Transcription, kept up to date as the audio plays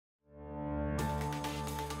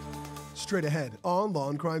Straight ahead on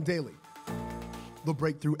Law and Crime Daily. The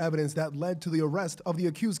breakthrough evidence that led to the arrest of the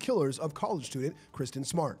accused killers of college student Kirstin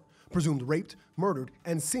Smart, presumed raped, murdered,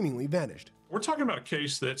 and seemingly vanished. We're talking about a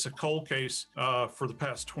case that's a cold case for the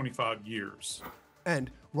past 25 years.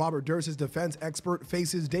 And Robert Durst's defense expert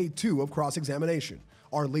faces day 2 of cross-examination.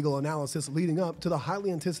 Our legal analysis leading up to the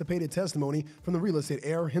highly anticipated testimony from the real estate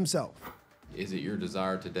heir himself. Is it your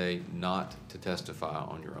desire today not to testify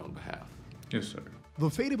on your own behalf? Yes, sir. The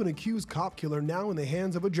fate of an accused cop killer now in the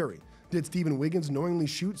hands of a jury. Did Steven Wiggins knowingly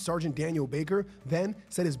shoot Sergeant Daniel Baker, then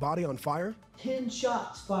set his body on fire? 10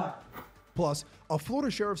 shots fired. Plus, a Florida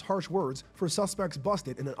sheriff's harsh words for suspects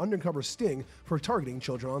busted in an undercover sting for targeting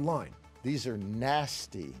children online. These are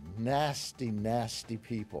nasty, nasty, nasty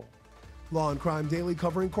people. Law and Crime Daily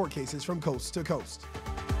covering court cases from coast to coast.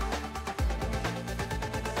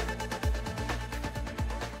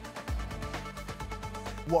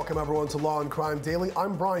 Welcome everyone to Law and Crime Daily.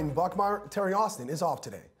 I'm Brian Buckmeyer. Terry Austin is off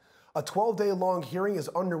today. A 12-day-long hearing is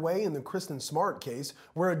underway in the Kirstin Smart case,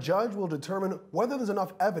 where a judge will determine whether there's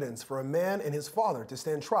enough evidence for a man and his father to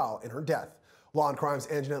stand trial in her death. Law and Crime's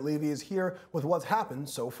Anjanette Levy is here with what's happened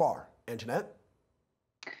so far. Anjanette?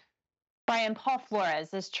 Brian, Paul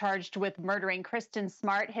Flores is charged with murdering Kirstin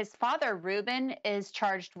Smart. His father, Ruben, is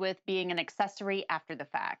charged with being an accessory after the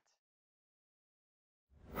fact.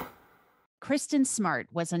 Kirstin Smart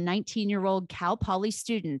was a 19-year-old Cal Poly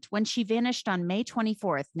student when she vanished on May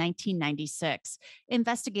 24, 1996.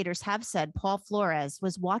 Investigators have said Paul Flores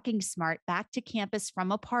was walking Smart back to campus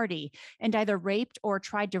from a party and either raped or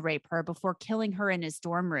tried to rape her before killing her in his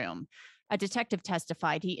dorm room. A detective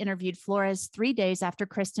testified he interviewed Flores 3 days after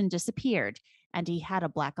Kirstin disappeared, and he had a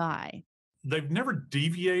black eye. They've never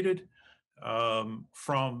deviated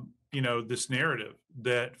from, this narrative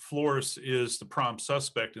that Flores is the prime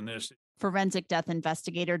suspect in this. Forensic death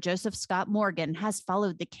investigator Joseph Scott Morgan has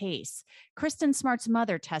followed the case. Kirstin Smart's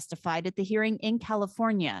mother testified at the hearing in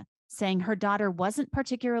California, saying her daughter wasn't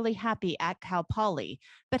particularly happy at Cal Poly,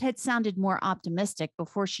 but had sounded more optimistic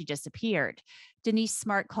before she disappeared. Denise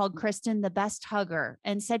Smart called Kirstin the best hugger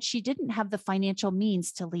and said she didn't have the financial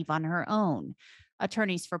means to leave on her own.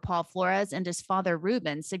 Attorneys for Paul Flores and his father,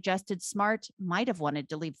 Ruben, suggested Smart might have wanted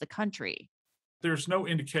to leave the country. There's no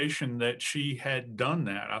indication that she had done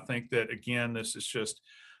that. I think that, again, this is just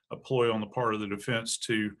a ploy on the part of the defense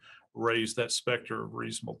to raise that specter of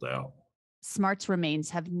reasonable doubt. Smart's remains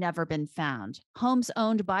have never been found. Homes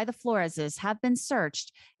owned by the Floreses have been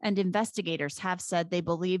searched, and investigators have said they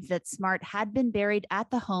believe that Smart had been buried at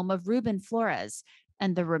the home of Ruben Flores,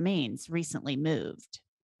 and the remains recently moved.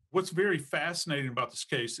 What's very fascinating about this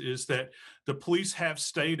case is that the police have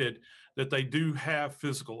stated that they do have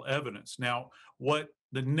physical evidence. Now, what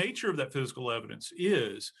the nature of that physical evidence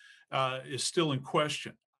is still in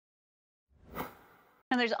question.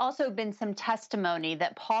 And there's also been some testimony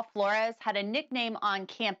that Paul Flores had a nickname on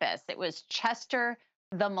campus. It was Chester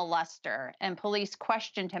the Molester, and police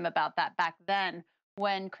questioned him about that back then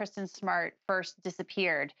when Kirstin Smart first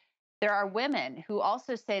disappeared. There are women who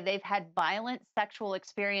also say they've had violent sexual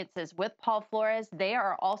experiences with Paul Flores. They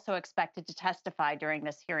are also expected to testify during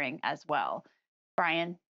this hearing as well.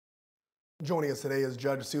 Brian? Joining us today is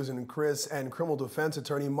Judge Susan Chris and criminal defense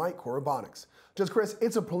attorney Mike Correspondent. Judge Chris,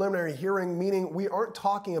 it's a preliminary hearing, meaning we aren't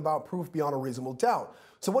talking about proof beyond a reasonable doubt.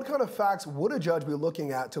 So what kind of facts would a judge be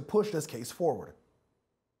looking at to push this case forward?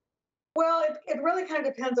 Well, it really kind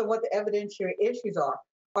of depends on what the evidentiary issues are.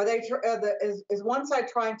 Are they is one side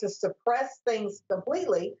trying to suppress things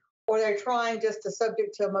completely, or they're trying just to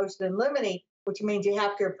subject to a motion in limine, which means you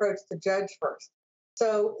have to approach the judge first?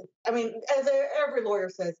 So, I mean, as every lawyer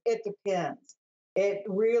says, it depends. It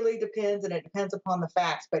really depends, and it depends upon the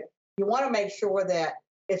facts. But you want to make sure that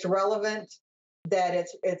it's relevant, that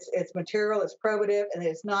it's material, it's probative, and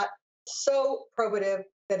it's not so probative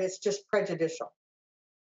that it's just prejudicial.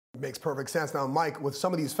 Makes perfect sense. Now, Mike, with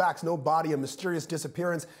some of these facts, no body, a mysterious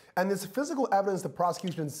disappearance, and this physical evidence the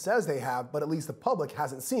prosecution says they have, but at least the public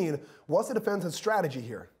hasn't seen, what's the defense's strategy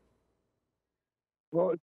here? Well,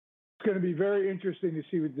 it's going to be very interesting to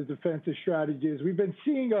see what the defense's strategy is. We've been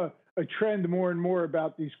seeing a trend more and more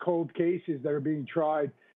about these cold cases that are being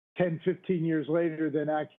tried 10, 15 years later than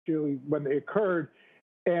actually when they occurred.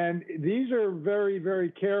 And these are very,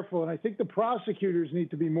 very careful. And I think the prosecutors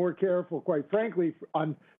need to be more careful, quite frankly,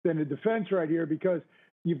 than the defense right here, because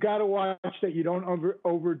you've got to watch that you don't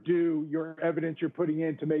overdo your evidence you're putting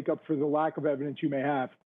in to make up for the lack of evidence you may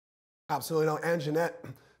have. Absolutely. Now, Anjanette,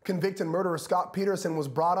 convicted murderer Scott Peterson was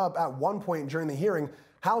brought up at one point during the hearing.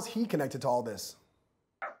 How's he connected to all this?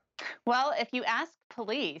 Well, if you ask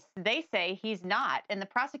police, they say he's not, and the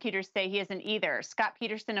prosecutors say he isn't either. Scott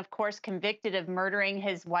Peterson, of course, convicted of murdering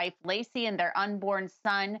his wife, Lacey, and their unborn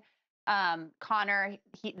son, Connor.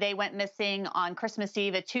 They went missing on Christmas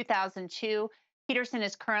Eve of 2002. Peterson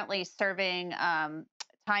is currently serving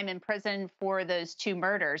time in prison for those two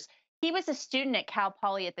murders. He was a student at Cal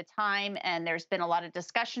Poly at the time, and there's been a lot of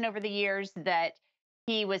discussion over the years that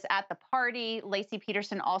he was at the party. Lacey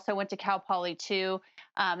Peterson also went to Cal Poly too,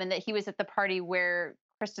 and that he was at the party where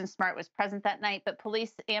Kirstin Smart was present that night. But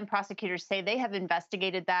police and prosecutors say they have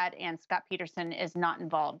investigated that, and Scott Peterson is not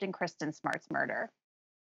involved in Kirstin Smart's murder.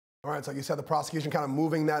 All right, so you said the prosecution kind of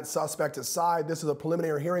moving that suspect aside. This is a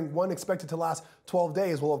preliminary hearing, one expected to last 12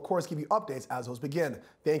 days. We'll, of course, give you updates as those begin.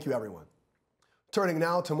 Thank you, everyone. Turning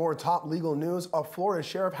now to more top legal news, a Florida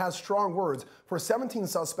sheriff has strong words for 17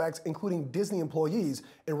 suspects, including Disney employees,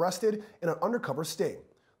 arrested in an undercover sting.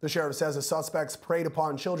 The sheriff says the suspects preyed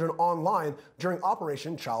upon children online during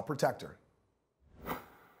Operation Child Protector.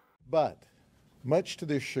 But much to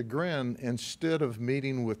their chagrin, instead of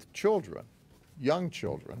meeting with children, young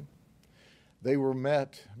children, they were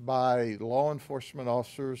met by law enforcement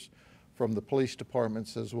officers from the police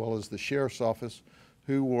departments as well as the sheriff's office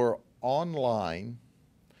who were online,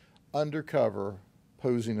 undercover,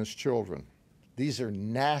 posing as children. These are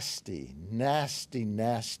nasty, nasty,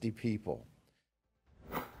 nasty people.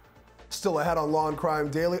 Still ahead on Law and Crime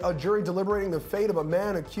Daily, a jury deliberating the fate of a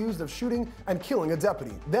man accused of shooting and killing a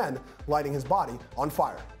deputy, then lighting his body on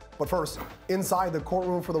fire. But first, inside the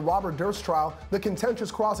courtroom for the Robert Durst trial, the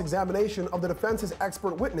contentious cross-examination of the defense's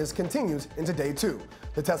expert witness continues into day 2.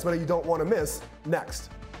 The testimony you don't want to miss, next.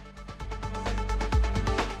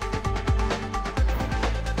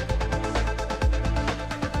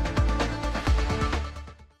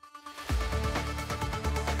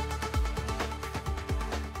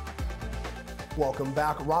 Welcome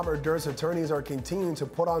back. Robert Durst's attorneys are continuing to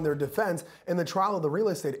put on their defense in the trial of the real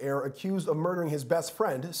estate heir accused of murdering his best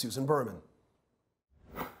friend, Susan Berman.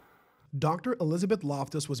 Dr. Elizabeth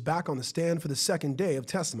Loftus was back on the stand for the second day of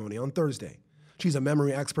testimony on Thursday. She's a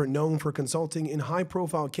memory expert known for consulting in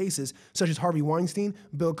high-profile cases such as Harvey Weinstein,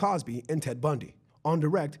 Bill Cosby, and Ted Bundy. On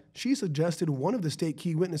direct, she suggested one of the state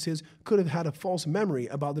key witnesses could have had a false memory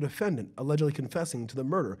about the defendant allegedly confessing to the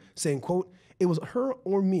murder, saying, quote, "It was her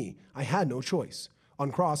or me. I had no choice."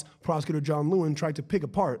 On cross, Prosecutor John Lewin tried to pick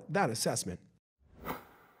apart that assessment.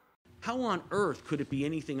 How on earth could it be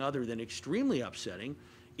anything other than extremely upsetting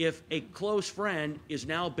if a close friend is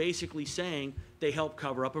now basically saying they helped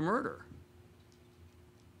cover up a murder?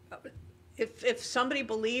 If somebody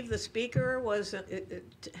believed the speaker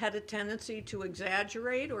had a tendency to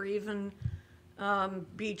exaggerate or even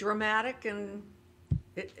be dramatic, and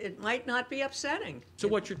it might not be upsetting. So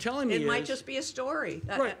what you're telling me is... It might just be a story.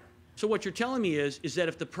 Right. So what you're telling me is that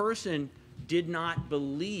if the person did not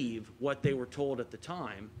believe what they were told at the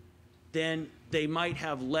time, then they might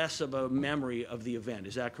have less of a memory of the event.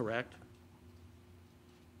 Is that correct?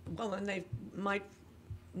 Well, then they might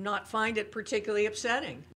not find it particularly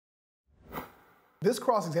upsetting. This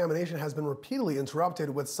cross-examination has been repeatedly interrupted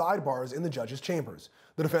with sidebars in the judge's chambers.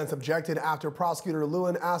 The defense objected after Prosecutor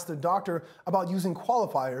Lewin asked the doctor about using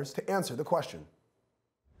qualifiers to answer the question.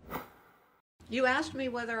 You asked me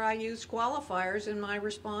whether I used qualifiers in my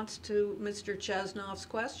response to Mr. Chesnoff's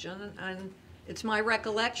question, and it's my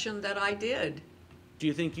recollection that I did. Do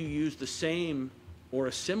you think you used the same or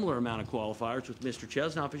a similar amount of qualifiers with Mr.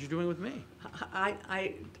 Chesnoff as you're doing with me?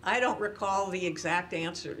 I don't recall the exact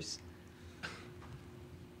answers.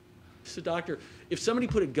 So, doctor, if somebody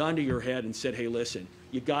put a gun to your head and said, hey, listen,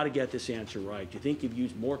 you got to get this answer right, do you think you've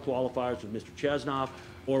used more qualifiers with Mr. Chesnoff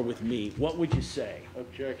or with me? What would you say?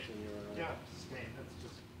 Objection, Your Honor.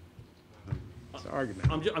 Yeah, it's an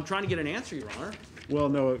argument. I'm trying to get an answer, Your Honor. Well,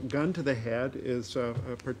 no, a gun to the head is a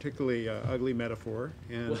particularly ugly metaphor,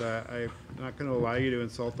 and I'm not going to allow you to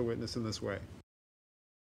insult the witness in this way.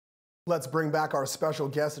 Let's bring back our special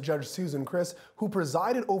guest, Judge Susan Chris, who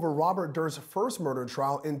presided over Robert Durst's first murder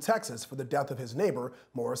trial in Texas for the death of his neighbor,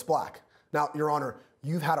 Morris Black. Now, Your Honor,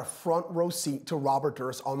 you've had a front row seat to Robert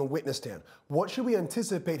Durst on the witness stand. What should we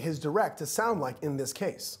anticipate his direct to sound like in this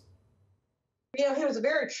case? You know, he was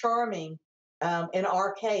very charming in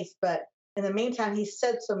our case, but in the meantime, he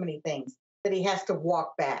said so many things that he has to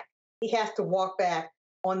walk back. He has to walk back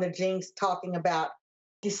on the jinx, talking about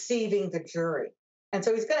deceiving the jury. And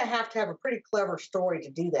so he's going to have a pretty clever story to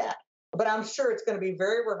do that. But I'm sure it's going to be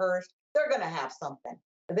very rehearsed. They're going to have something.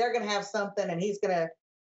 They're going to have something, and he's going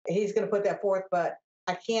to put that forth. But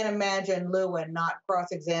I can't imagine Lewin not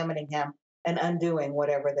cross-examining him and undoing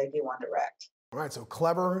whatever they do on direct. All right, so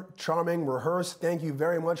clever, charming, rehearsed. Thank you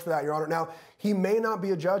very much for that, Your Honor. Now, he may not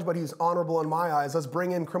be a judge, but he's honorable in my eyes. Let's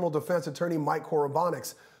bring in criminal defense attorney Mike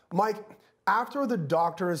Correspondent. Mike, after the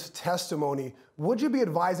doctor's testimony, would you be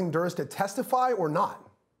advising Durst to testify or not?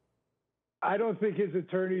 I don't think his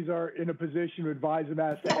attorneys are in a position to advise him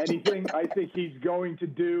as to anything. I think he's going to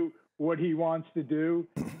do what he wants to do.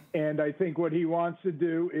 And I think what he wants to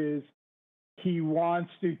do is he wants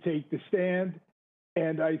to take the stand.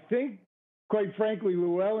 And I think, quite frankly,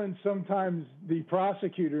 Llewellyn, sometimes the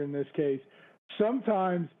prosecutor in this case,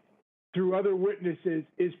 sometimes through other witnesses,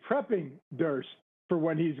 is prepping Durst for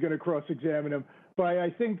when he's going to cross-examine him by, I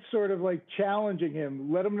think, sort of like challenging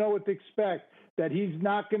him, let him know what to expect, that he's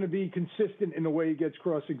not going to be consistent in the way he gets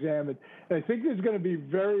cross-examined. And I think this is going to be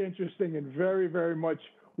very interesting and very, very much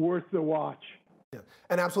worth the watch. Yeah.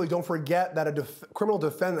 And absolutely don't forget that a criminal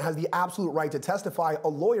defendant has the absolute right to testify. A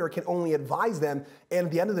lawyer can only advise them. And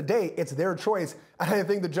at the end of the day, it's their choice. And I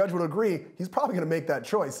think the judge would agree. He's probably going to make that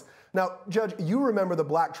choice. Now, Judge, you remember the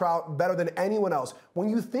Black trial better than anyone else. When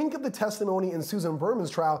you think of the testimony in Susan Berman's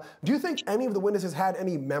trial, do you think any of the witnesses had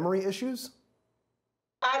any memory issues?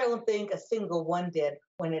 I don't think a single one did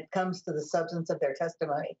when it comes to the substance of their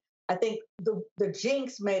testimony. I think the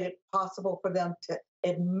jinx made it possible for them to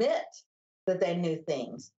admit that they knew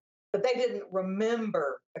things, but they didn't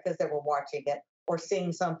remember because they were watching it or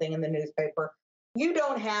seeing something in the newspaper. You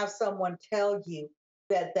don't have someone tell you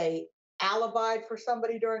that they alibied for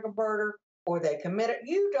somebody during a murder or they committed.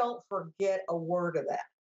 You don't forget a word of that,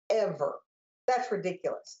 ever. That's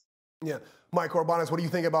ridiculous. Yeah. Mike Correspondent, what do you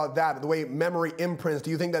think about that? The way memory imprints, do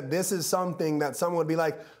you think that this is something that someone would be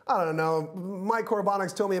like, I don't know, Mike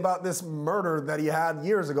Correspondent told me about this murder that he had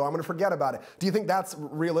years ago. I'm going to forget about it. Do you think that's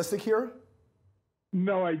realistic here?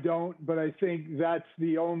 No, I don't. But I think that's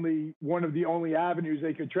one of the only avenues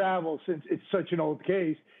they could travel since it's such an old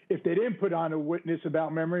case. If they didn't put on a witness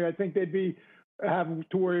about memory, I think they'd have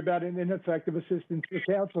to worry about an ineffective assistance to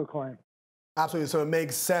counsel claim. Absolutely. So it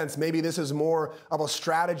makes sense. Maybe this is more of a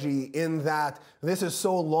strategy in that this is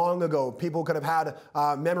so long ago. People could have had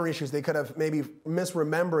memory issues. They could have maybe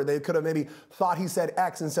misremembered. They could have maybe thought he said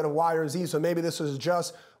X instead of Y or Z. So maybe this is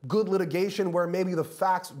just good litigation where maybe the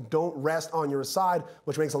facts don't rest on your side,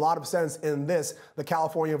 which makes a lot of sense in the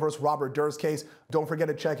California versus Robert Durst case. Don't forget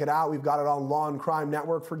to check it out. We've got it on Law and Crime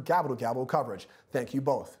Network for gavel to gavel coverage. Thank you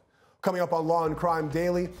both. Coming up on Law and Crime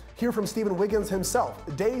Daily, hear from Steven Wiggins himself,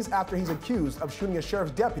 days after he's accused of shooting a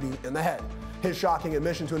sheriff's deputy in the head. His shocking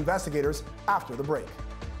admission to investigators after the break.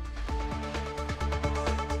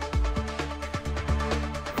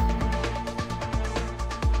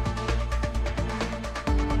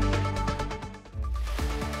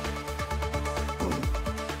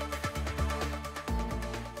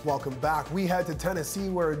 Welcome back. We head to Tennessee,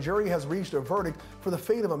 where a jury has reached a verdict for the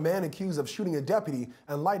fate of a man accused of shooting a deputy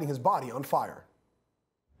and lighting his body on fire.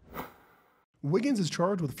 Wiggins is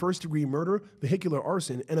charged with first-degree murder, vehicular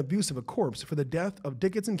arson, and abuse of a corpse for the death of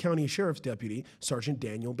Dickinson County Sheriff's Deputy Sergeant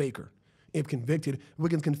Daniel Baker. If convicted,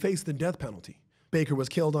 Wiggins can face the death penalty. Baker was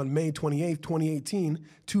killed on May 28, 2018.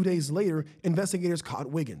 2 days later, investigators caught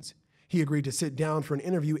Wiggins. He agreed to sit down for an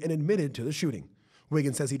interview and admitted to the shooting.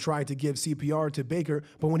 Wiggins says he tried to give CPR to Baker,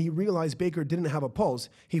 but when he realized Baker didn't have a pulse,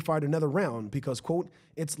 he fired another round because, quote,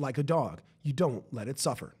 it's like a dog. You don't let it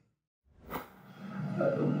suffer. I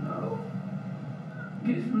don't know. I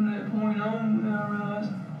guess from that point on, when I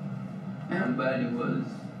realized how bad it was,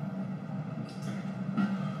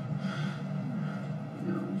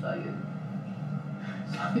 you know, it's like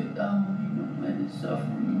a dog. You don't let it suffer.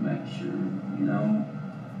 You make sure, you know.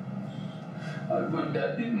 I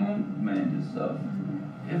didn't want the man to suffer.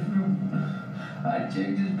 I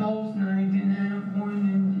checked his pulse and I didn't have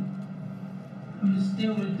one, and but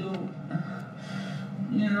still to do it.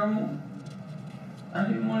 You know, I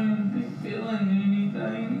didn't want him to be feeling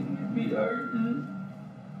anything, to be hurting.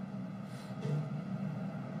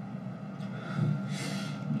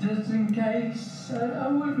 Just in case, I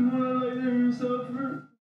wouldn't want to lay there and suffer.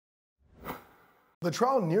 The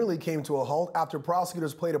trial nearly came to a halt after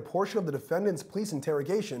prosecutors played a portion of the defendant's police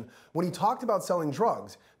interrogation when he talked about selling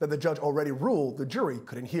drugs that the judge already ruled the jury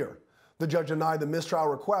couldn't hear. The judge denied the mistrial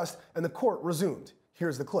request and the court resumed.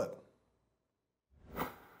 Here's the clip.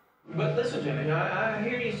 But listen to me, I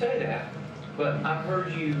hear you say that, but I've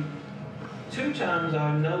heard you 2 times,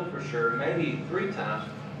 I know for sure, maybe 3 times,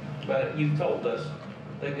 but you've told us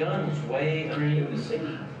the gun was way underneath the seat.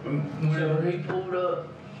 Whenever he pulled up,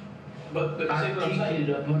 But I kicked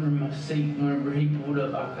it up under my seat whenever he pulled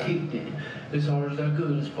up. I kicked it as hard as I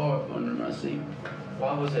could, as far up under my seat.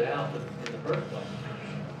 Why was it out in the first place?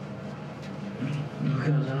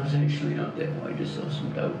 Because I was actually up that way to sell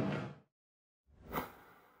some dope.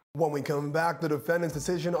 When we come back, the defendant's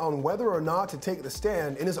decision on whether or not to take the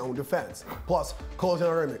stand in his own defense. Plus,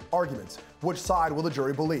 closing arguments. Which side will the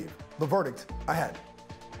jury believe? The verdict ahead.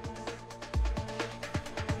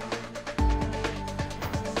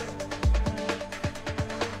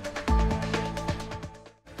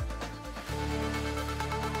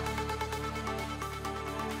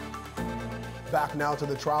 Back now to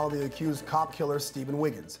the trial of the accused cop killer, Steven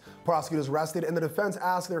Wiggins. Prosecutors rested and the defense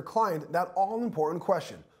asked their client that all-important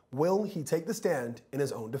question. Will he take the stand in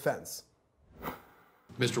his own defense?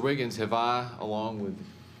 Mr. Wiggins, have I, along with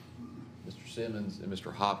Mr. Simmons and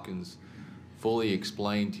Mr. Hopkins, fully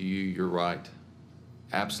explained to you your right,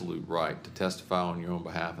 absolute right, to testify on your own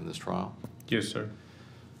behalf in this trial? Yes, sir.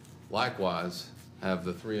 Likewise, have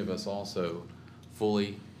the three of us also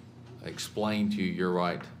fully explained to you your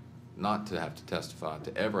right not to have to testify,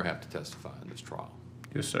 to ever have to testify in this trial?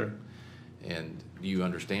 Yes, sir. And do you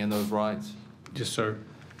understand those rights? Yes, sir.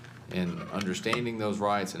 And understanding those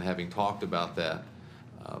rights and having talked about that,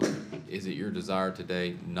 is it your desire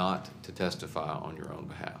today not to testify on your own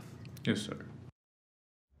behalf? Yes, sir.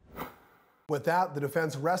 With that, the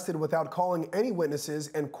defense rested without calling any witnesses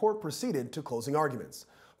and court proceeded to closing arguments.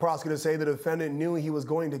 Prosecutors say the defendant knew he was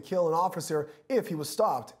going to kill an officer if he was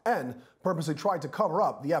stopped and purposely tried to cover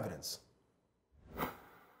up the evidence.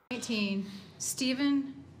 18,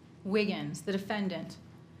 Steven Wiggins, the defendant,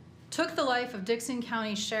 took the life of Dixon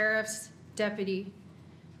County Sheriff's Deputy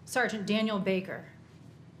Sergeant Daniel Baker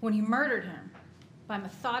when he murdered him by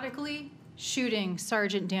methodically shooting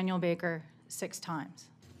Sergeant Daniel Baker 6 times.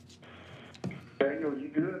 Daniel, you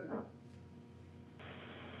good?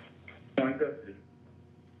 Point deputy.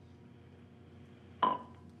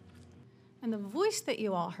 And the voice that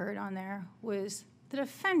you all heard on there was the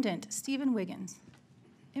defendant, Steven Wiggins,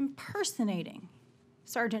 impersonating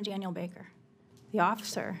Sergeant Daniel Baker, the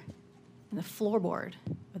officer in the floorboard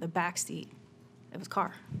or the back seat of his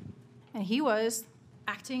car. And he was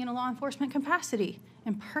acting in a law enforcement capacity,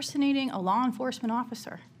 impersonating a law enforcement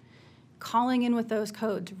officer, calling in with those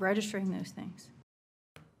codes, registering those things.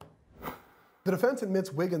 The defense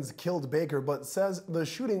admits Wiggins killed Baker, but says the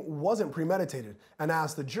shooting wasn't premeditated and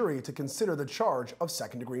asked the jury to consider the charge of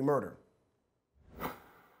second-degree murder.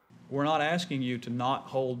 We're not asking you to not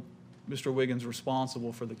hold Mr. Wiggins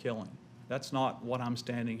responsible for the killing. That's not what I'm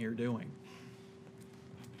standing here doing.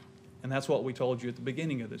 And that's what we told you at the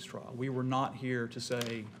beginning of this trial. We were not here to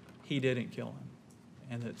say he didn't kill him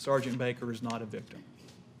and that Sergeant Baker is not a victim.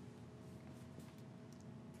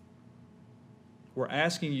 We're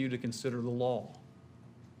asking you to consider the law.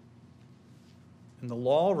 And the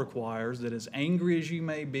law requires that as angry as you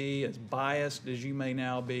may be, as biased as you may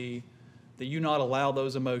now be, that you not allow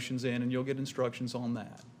those emotions in, and you'll get instructions on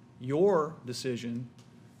that. Your decision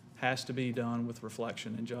has to be done with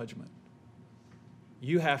reflection and judgment.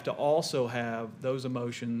 You have to also have those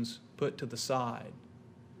emotions put to the side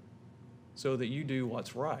so that you do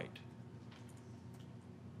what's right,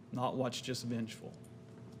 not what's just vengeful.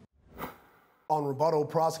 On rebuttal,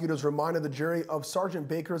 prosecutors reminded the jury of Sergeant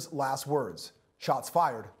Baker's last words. Shots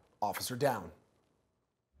fired, officer down.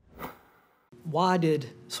 Why did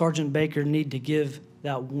Sergeant Baker need to give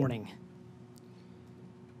that warning?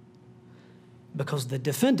 Because the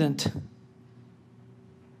defendant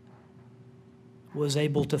was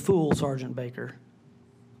able to fool Sergeant Baker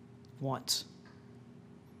once.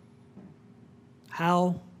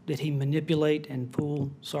 How did he manipulate and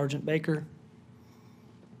fool Sergeant Baker?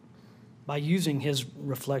 By using his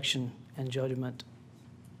reflection and judgment.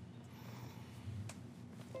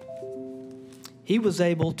 He was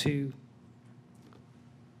able to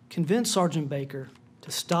convince Sergeant Baker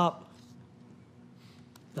to stop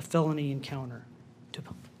the felony encounter, to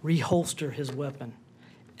reholster his weapon,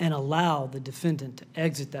 and allow the defendant to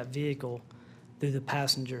exit that vehicle through the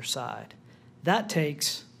passenger side. That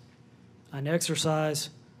takes an exercise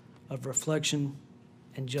of reflection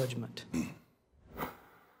and judgment.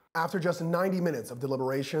 After just 90 minutes of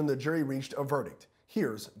deliberation, the jury reached a verdict.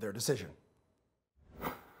 Here's their decision.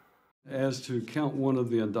 As to count 1 of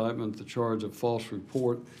the indictment, the charge of false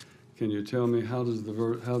report, can you tell me how does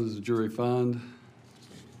the jury find?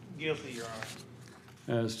 Guilty, Your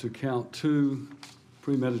Honor. As to count 2,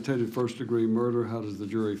 premeditated first-degree murder, how does the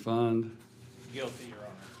jury find? Guilty, Your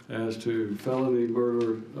Honor. As to felony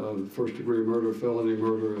murder, first-degree murder, felony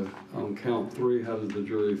murder on count 3, how does the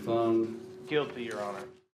jury find? Guilty, Your Honor.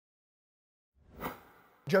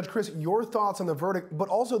 Judge Chris, your thoughts on the verdict, but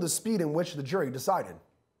also the speed in which the jury decided.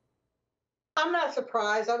 I'm not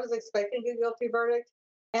surprised. I was expecting a guilty verdict.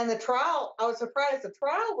 And the trial, I was surprised the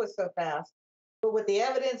trial was so fast. But with the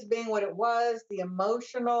evidence being what it was, the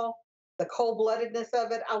emotional, the cold-bloodedness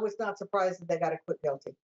of it, I was not surprised that they got a quick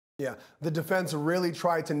guilty. Yeah, the defense really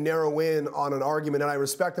tried to narrow in on an argument, and I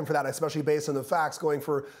respect them for that, especially based on the facts going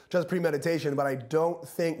for just premeditation, but I don't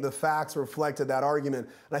think the facts reflected that argument,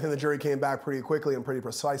 and I think the jury came back pretty quickly and pretty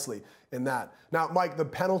precisely in that. Now, Mike, the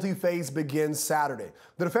penalty phase begins Saturday.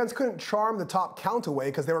 The defense couldn't charm the top count away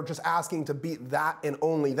because they were just asking to beat that and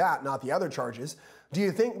only that, not the other charges. Do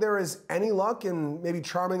you think there is any luck in maybe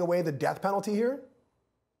charming away the death penalty here?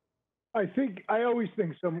 I always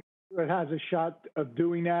think someone that has a shot of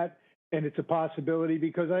doing that, and it's a possibility,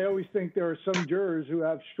 because I always think there are some jurors who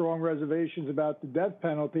have strong reservations about the death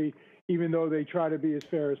penalty, even though they try to be as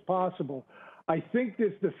fair as possible. I think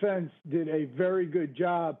this defense did a very good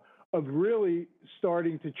job of really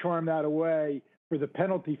starting to charm that away for the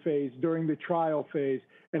penalty phase during the trial phase.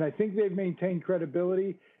 And I think they've maintained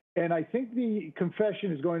credibility. And I think the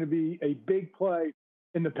confession is going to be a big play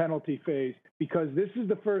in the penalty phase, because this is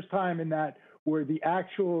the first time in that where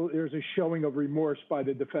there's a showing of remorse by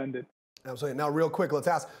the defendant. Absolutely. Now, real quick, let's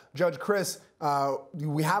ask Judge Chris,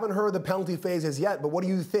 we haven't heard the penalty phases yet, but what do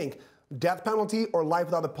you think? Death penalty or life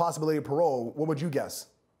without the possibility of parole? What would you guess?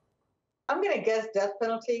 I'm going to guess death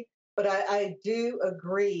penalty, but I do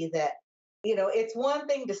agree that, it's one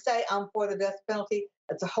thing to say I'm for the death penalty.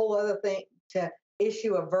 It's a whole other thing to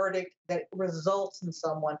issue a verdict that results in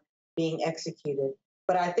someone being executed.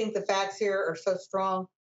 But I think the facts here are so strong,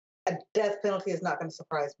 a death penalty is not going to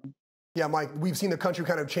surprise me. Yeah, Mike, we've seen the country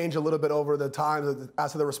kind of change a little bit over the time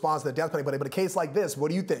as to the response to the death penalty. But a case like this, what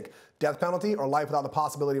do you think? Death penalty or life without the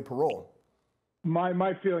possibility of parole?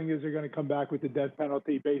 My feeling is they're going to come back with the death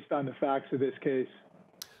penalty based on the facts of this case.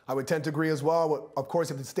 I would tend to agree as well. But of course,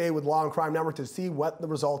 you have to stay with Law and Crime Network to see what the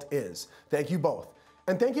result is. Thank you both.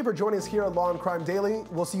 And thank you for joining us here at Law and Crime Daily.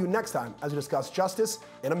 We'll see you next time as we discuss justice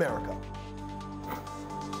in America.